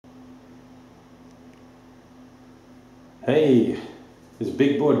Hey, it's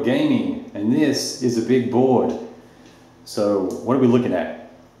Big Board Gaming, and this is a big board. So what are we looking at?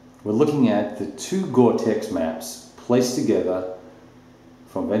 We're looking at the two Gore-Tex maps placed together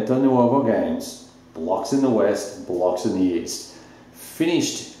from Vento Nuovo Games, blocks in the west, blocks in the east.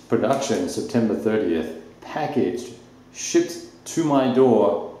 Finished production September 30th, packaged, shipped to my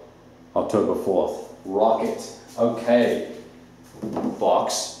door October 4th. Rocket. Okay.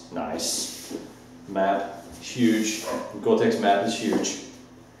 Box, nice. Map. Huge. Gore-Tex map is huge.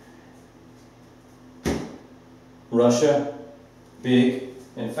 Russia, big.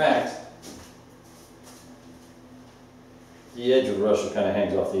 In fact, the edge of Russia kind of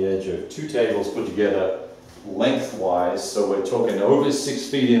hangs off the edge of two tables put together lengthwise. So we're talking over 6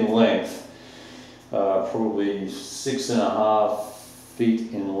 feet in length, probably 6.5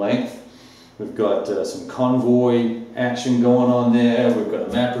 feet in length. We've got some convoy action going on there. We've got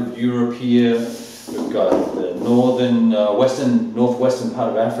a map of Europe here. We've got the northwestern part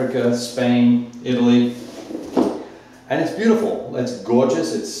of Africa, Spain, Italy. And it's beautiful. It's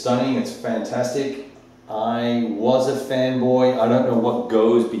gorgeous, it's stunning, it's fantastic. I was a fanboy. I don't know what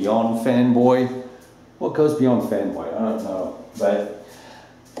goes beyond fanboy. What goes beyond fanboy? I don't know. But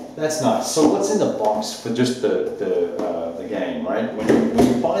that's nice. So what's in the box for just the game, right? When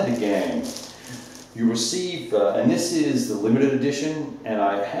you buy the game, you receive, and this is the limited edition, and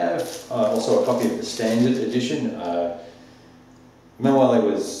I have also a copy of the standard edition. Manuele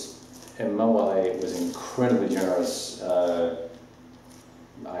was incredibly generous. I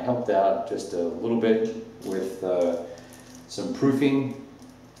helped out just a little bit with some proofing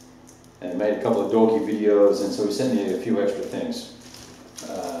and made a couple of dorky videos, and so he sent me a few extra things.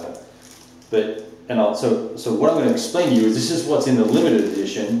 So what I'm going to explain to you is this is what's in the limited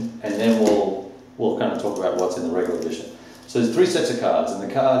edition, and then we'll kind of talk about what's in the regular edition. So there's 3 sets of cards, and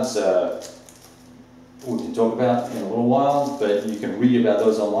the cards we can talk about in a little while, but you can read about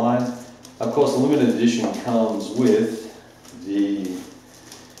those online. Of course, the limited edition comes with the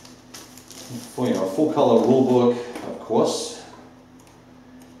full color rule book, of course,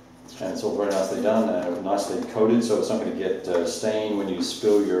 and it's all very nicely done, nicely coated, so it's not going to get stained when you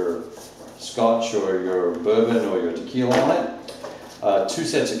spill your scotch or your bourbon or your tequila on it. 2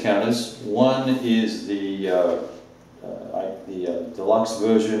 sets of counters. One is the deluxe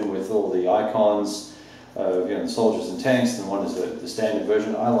version with all the icons, the soldiers and tanks, and one is the standard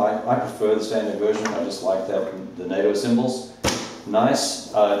version. I prefer the standard version. I just like the NATO symbols.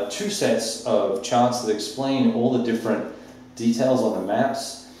 Nice. 2 sets of charts that explain all the different details on the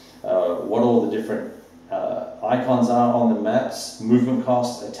maps, what all the different icons are on the maps, movement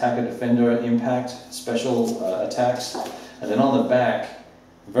cost, attacker, defender, impact, special attacks, and then on the back,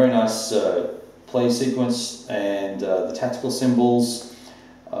 very nice play sequence and the tactical symbols.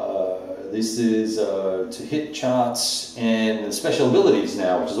 This is to hit charts and the special abilities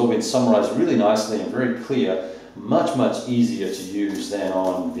now, which has all been summarized really nicely and very clear. Much easier to use than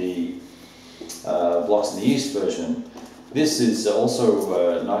on the Blocks in the East version. This is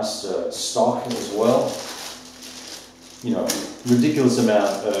also nice stock as well. Ridiculous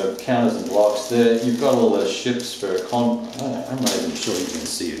amount of counters and blocks there. You've got all the ships for I'm not even sure you can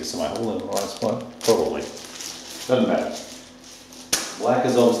see this. Am I holding in the right spot? Probably. Doesn't matter. Black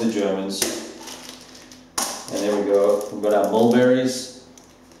is obviously Germans. And there we go. We've got our mulberries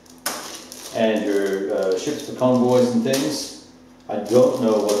and your ships for convoys and things. I don't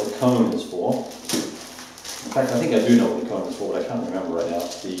know what the cone is for. In fact, I think I do know what the cone is for, but I can't remember right now.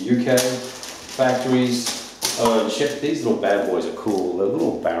 The UK factories. These little bad boys are cool. They're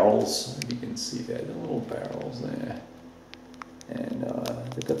little barrels. You can see that. The little barrels there. And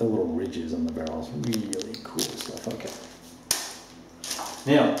they've got the little ridges on the barrels. Really cool stuff. Okay.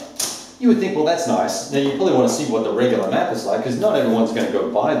 Now, you would think, well, that's nice. Now, you probably want to see what the regular map is like, because not everyone's going to go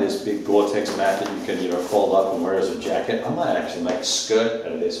buy this big Gore-Tex map that you can, fold up and wear as a jacket. I might actually make a skirt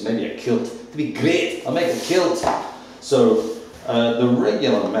out of this, maybe a kilt. It'd be great. I'll make a kilt. So, the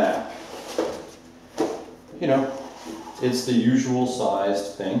regular map, it's the usual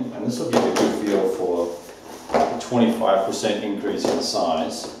sized thing, and this will give you a good feel for a 25% increase in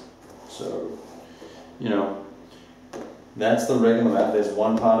size. So, that's the regular map. There's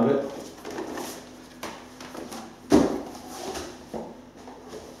one part of it.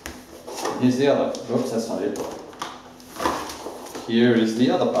 Here's the other. Oops, that's not it. Here is the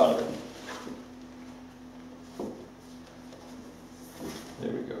other part of it.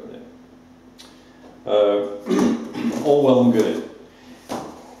 There we go there. All well and good.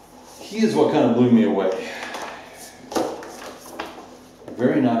 Here's what kind of blew me away. A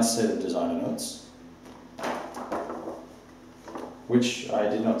very nice set of designer notes which I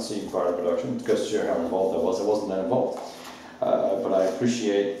did not see prior to production. It goes to show how involved I was. I wasn't that involved. But I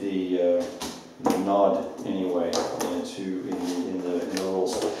appreciate the nod anyway in the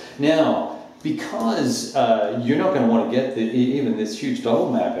rules. Now, because you're not going to want to get even this huge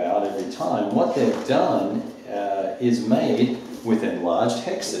doll map out every time, what they've done is made with enlarged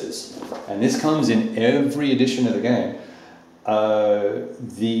hexes. And this comes in every edition of the game.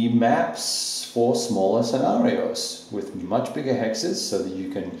 The maps for smaller scenarios with much bigger hexes so that you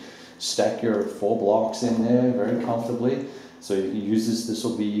can stack your 4 blocks in there very comfortably. So you can use this. This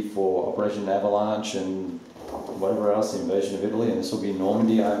will be for Operation Avalanche and whatever else, the invasion of Italy, and this will be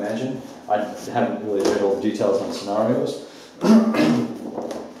Normandy, I imagine. I haven't really read all the details on the scenarios.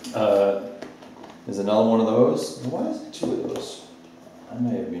 There's another one of those. Why is there 2 of those? I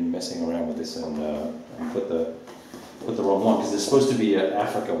may have been messing around with this and put the wrong one, because there's supposed to be an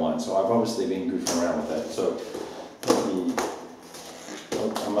Africa one, so I've obviously been goofing around with that. So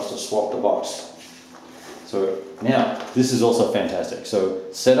I must have swapped the box. So now, this is also fantastic. So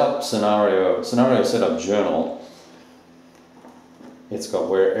setup scenario setup journal. It's got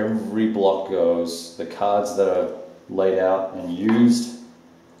where every block goes, the cards that are laid out and used,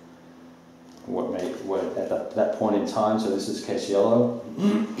 what at that point in time. So this is case yellow.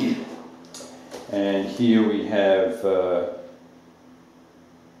 And here we have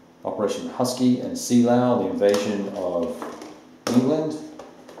Operation Husky and Sea Low, the invasion of England.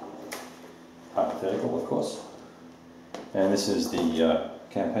 Hypothetical, of course. And this is the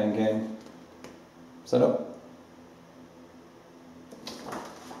campaign game setup.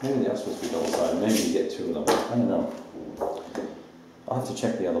 Maybe they are supposed to be double-sided. Maybe you get 2 of them. I don't know. I'll have to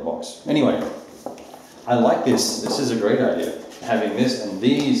check the other box. Anyway, I like this. This is a great idea. Having this, and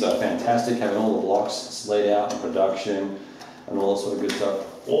these are fantastic. Having all the blocks laid out in production and all that sort of good stuff.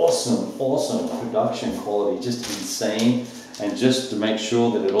 Awesome production quality. Just insane. And just to make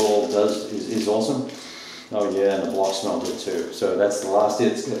sure that it all is awesome. Oh yeah, and the blocks smell good too. So that's the last.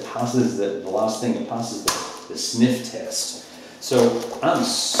 It passes the last thing. It passes the sniff test. So I'm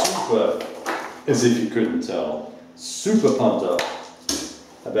super, as if you couldn't tell, super pumped up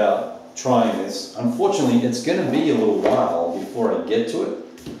about trying this. Unfortunately, it's going to be a little while before I get to it,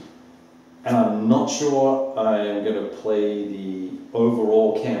 and I'm not sure I am going to play the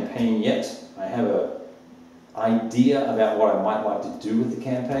overall campaign yet. I have a idea about what I might like to do with the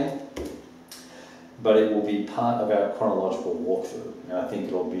campaign, but it will be part of our chronological walkthrough, and I think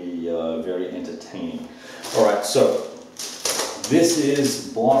it'll be very entertaining. Alright, so this is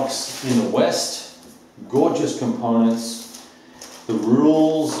blocks in the West, gorgeous components. The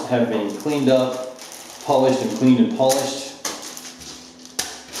rules have been cleaned up, polished and cleaned and polished.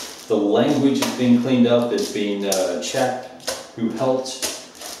 The language has been cleaned up. There's been a chap who helped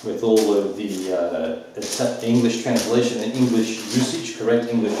with all of the English translation and English usage, correct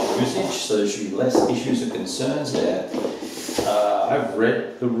English usage, so there should be less issues and concerns there. I've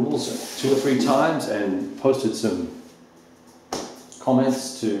read the rules 2 or 3 times and posted some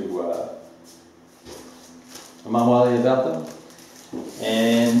comments to Imam Wali about them,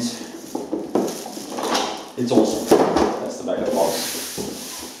 and it's awesome. That's the back of the box.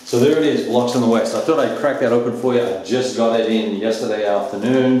 So there it is, Blocks in the West. I thought I'd crack that open for you. I just got it in yesterday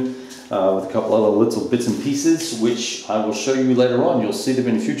afternoon with a couple other little bits and pieces, which I will show you later on. You'll see them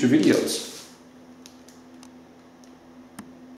in future videos.